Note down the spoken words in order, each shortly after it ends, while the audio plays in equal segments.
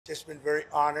Just been very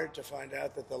honored to find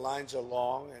out that the lines are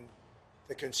long and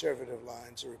the conservative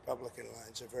lines, the Republican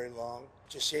lines, are very long.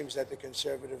 It just seems that the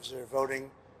conservatives are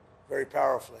voting very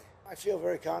powerfully. I feel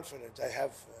very confident. I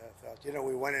have felt.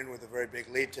 We went in with a very big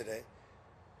lead today,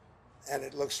 and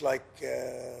it looks like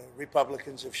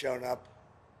Republicans have shown up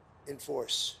in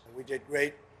force. We did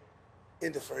great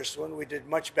in the first one. We did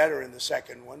much better in the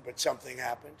second one, but something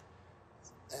happened.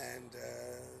 And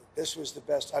this was the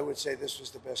best, I would say this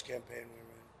was the best campaign we ran.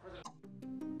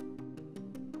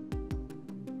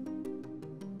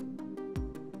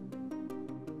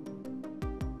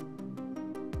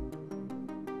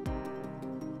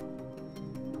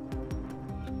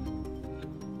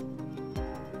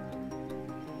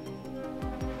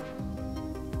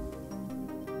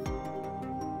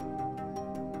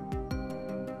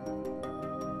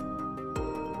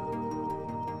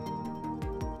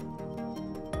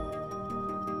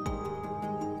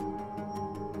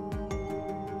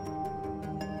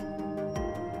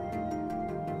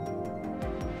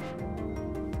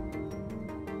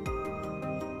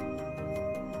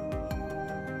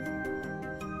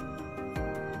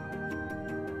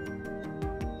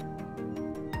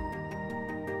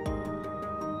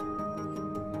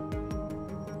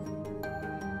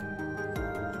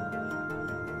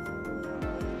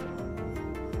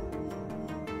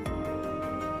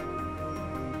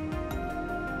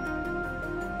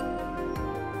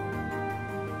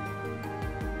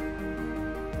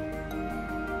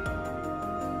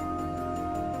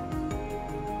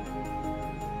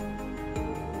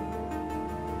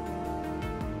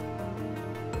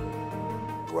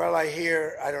 Well, I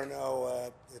hear, I don't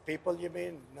know, the people you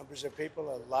mean? Numbers of people?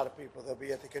 A lot of people. They'll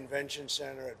be at the convention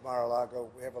center at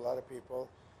Mar-a-Lago. We have a lot of people.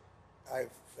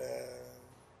 I've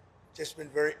just been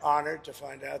very honored to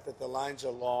find out that the lines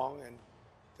are long and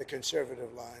the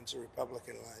conservative lines, the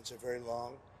Republican lines, are very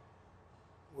long.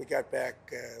 We got back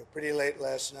pretty late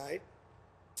last night,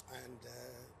 and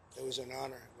it was an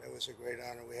honor. It was a great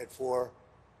honor. We had 4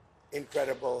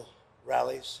 incredible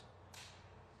rallies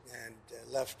and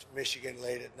left Michigan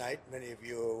late at night. Many of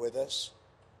you were with us,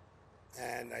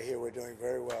 and I hear we're doing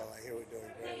very well. I hear we're doing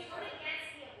very well.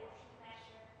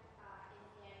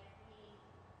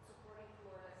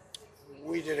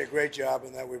 We did a great job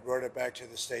in that. We brought it back to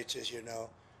the states, as you know.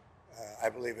 I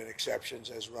believe in exceptions,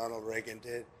 as Ronald Reagan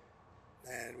did.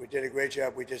 And we did a great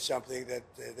job. We did something that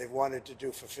they've wanted to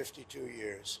do for 52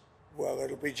 years. Well,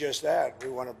 it'll be just that. We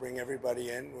want to bring everybody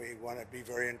in. We want to be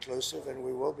very inclusive, and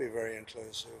we will be very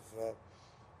inclusive.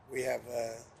 We have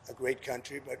a great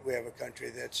country, but we have a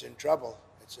country that's in trouble.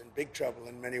 It's in big trouble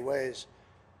in many ways,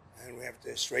 and we have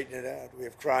to straighten it out. We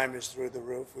have crime is through the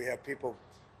roof. We have people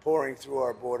pouring through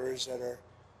our borders that are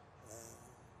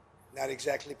not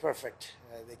exactly perfect.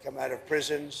 They come out of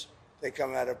prisons.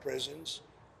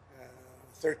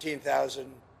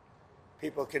 13,000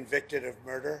 people convicted of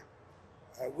murder.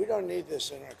 We don't need this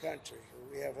in our country.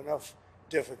 We have enough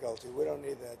difficulty. We don't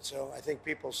need that. So I think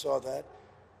people saw that,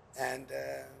 and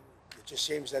it just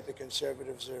seems that the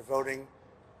conservatives are voting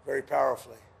very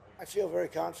powerfully. I feel very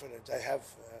confident. I have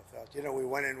felt. We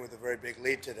went in with a very big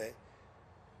lead today,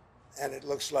 and it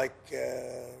looks like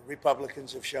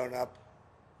Republicans have shown up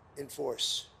in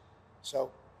force.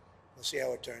 So we'll see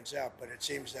how it turns out. But it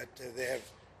seems that they have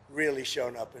really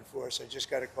shown up in force. I just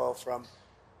got a call from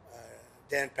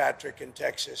Dan Patrick in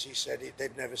Texas. He said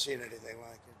they've never seen anything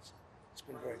like it. It's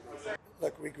been very good.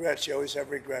 Look, regrets. You always have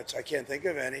regrets. I can't think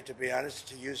of any, to be honest,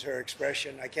 to use her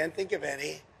expression. I can't think of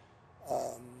any.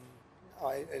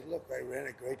 I ran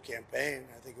a great campaign.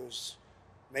 I think it was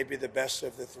maybe the best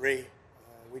of the 3.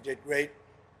 We did great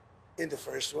in the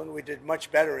first one. We did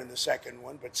much better in the second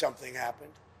one, but something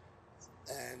happened.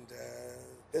 And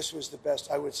this was the best,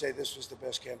 I would say this was the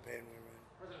best campaign we ran.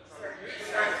 President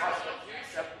Trump, do you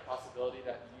accept the possibility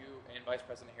that you and Vice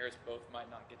President Harris both might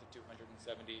not get to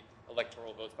 270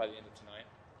 electoral votes by the end of tonight?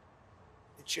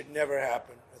 It should never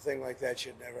happen. A thing like that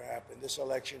should never happen. This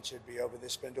election should be over. They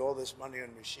spend all this money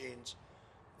on machines.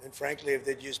 And frankly, if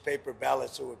they'd use paper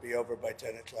ballots, it would be over by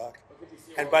 10 o'clock.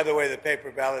 And by the way, the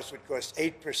paper ballots would cost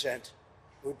 8%. It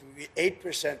would be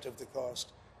 8% of the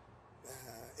cost.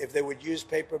 If they would use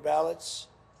paper ballots,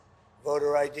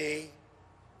 voter ID,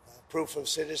 proof of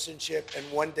citizenship, and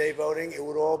one-day voting, it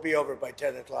would all be over by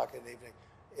 10 o'clock in the evening.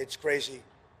 It's crazy.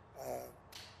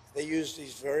 They use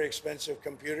these very expensive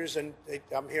computers, and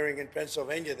I'm hearing in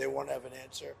Pennsylvania they won't have an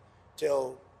answer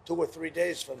till 2 or 3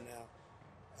 days from now.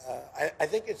 I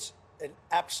think it's an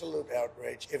absolute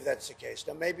outrage if that's the case.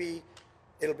 Now, maybe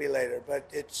it'll be later, but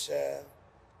it's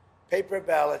paper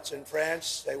ballots in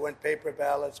France. They went paper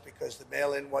ballots because the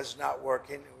mail-in was not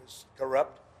working. It was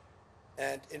corrupt.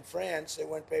 And in France, they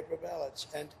went paper ballots.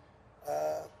 And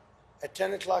at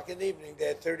 10 o'clock in the evening, they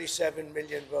had 37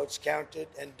 million votes counted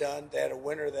and done. They had a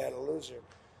winner, they had a loser.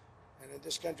 And in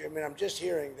this country, I mean, I'm just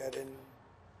hearing that in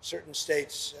certain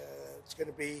states, it's going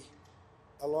to be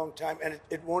a long time, and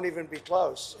it won't even be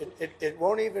close. It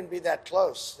won't even be that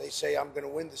close. They say, I'm going to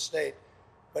win the state,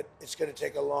 but it's going to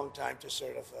take a long time to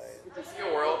certify it. Could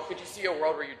you see a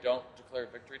world where you don't declare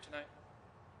victory tonight?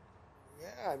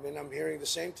 Yeah, I mean, I'm hearing the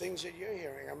same things that you're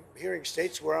hearing. I'm hearing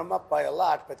states where I'm up by a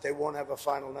lot, but they won't have a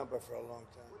final number for a long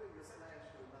time. What are your plans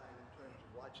for tonight in terms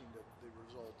of watching the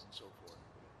results and so forth?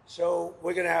 So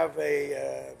we're going to have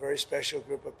a very special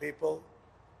group of people,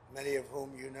 many of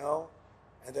whom you know,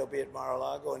 and they'll be at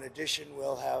Mar-a-Lago. In addition,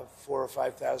 we'll have 4,000 or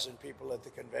 5,000 people at the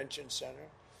convention center.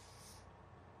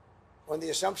 On the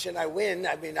assumption I win,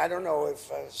 I mean, I don't know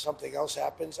if something else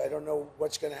happens. I don't know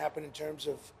what's going to happen in terms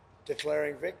of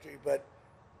declaring victory, but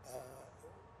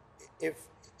if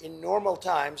in normal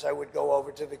times I would go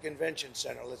over to the convention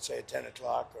center, let's say at 10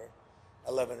 o'clock or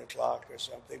 11 o'clock or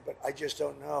something, but I just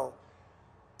don't know.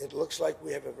 It looks like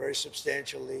we have a very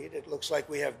substantial lead. It looks like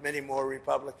we have many more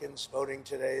Republicans voting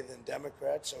today than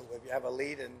Democrats. So if you have a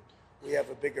lead and we have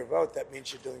a bigger vote, that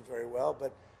means you're doing very well.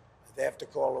 But they have to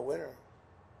call a winner.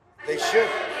 They should.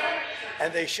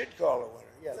 And they should call a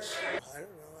winner, yes. I don't know.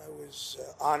 I was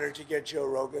honored to get Joe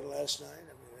Rogan last night.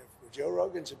 I mean, Joe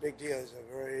Rogan's a big deal. He's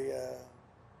a very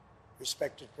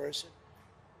respected person.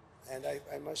 And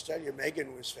I must tell you,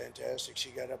 Megyn was fantastic.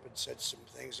 She got up and said some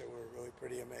things that were really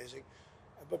pretty amazing.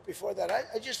 But before that,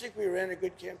 I just think we ran a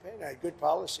good campaign. I had good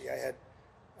policy.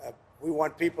 We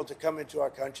want people to come into our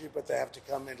country, but they have to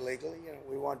come in legally. You know,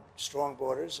 we want strong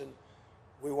borders, and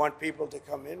we want people to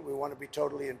come in. We want to be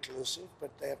totally inclusive, but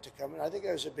they have to come in. I think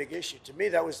that was a big issue. To me,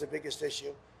 that was the biggest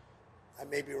issue. I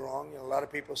may be wrong. You know, a lot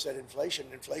of people said inflation.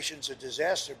 Inflation's a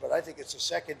disaster, but I think it's a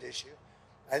second issue.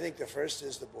 I think the first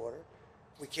is the border.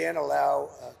 We can't allow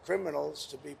criminals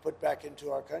to be put back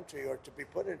into our country or to be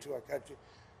put into our country.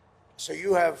 So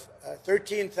you have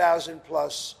 13,000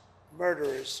 plus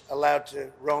murderers allowed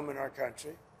to roam in our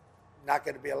country. Not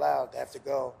going to be allowed. They have to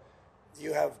go.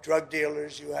 You have drug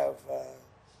dealers. You have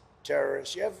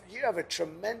terrorists. You have a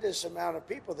tremendous amount of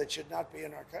people that should not be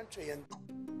in our country. And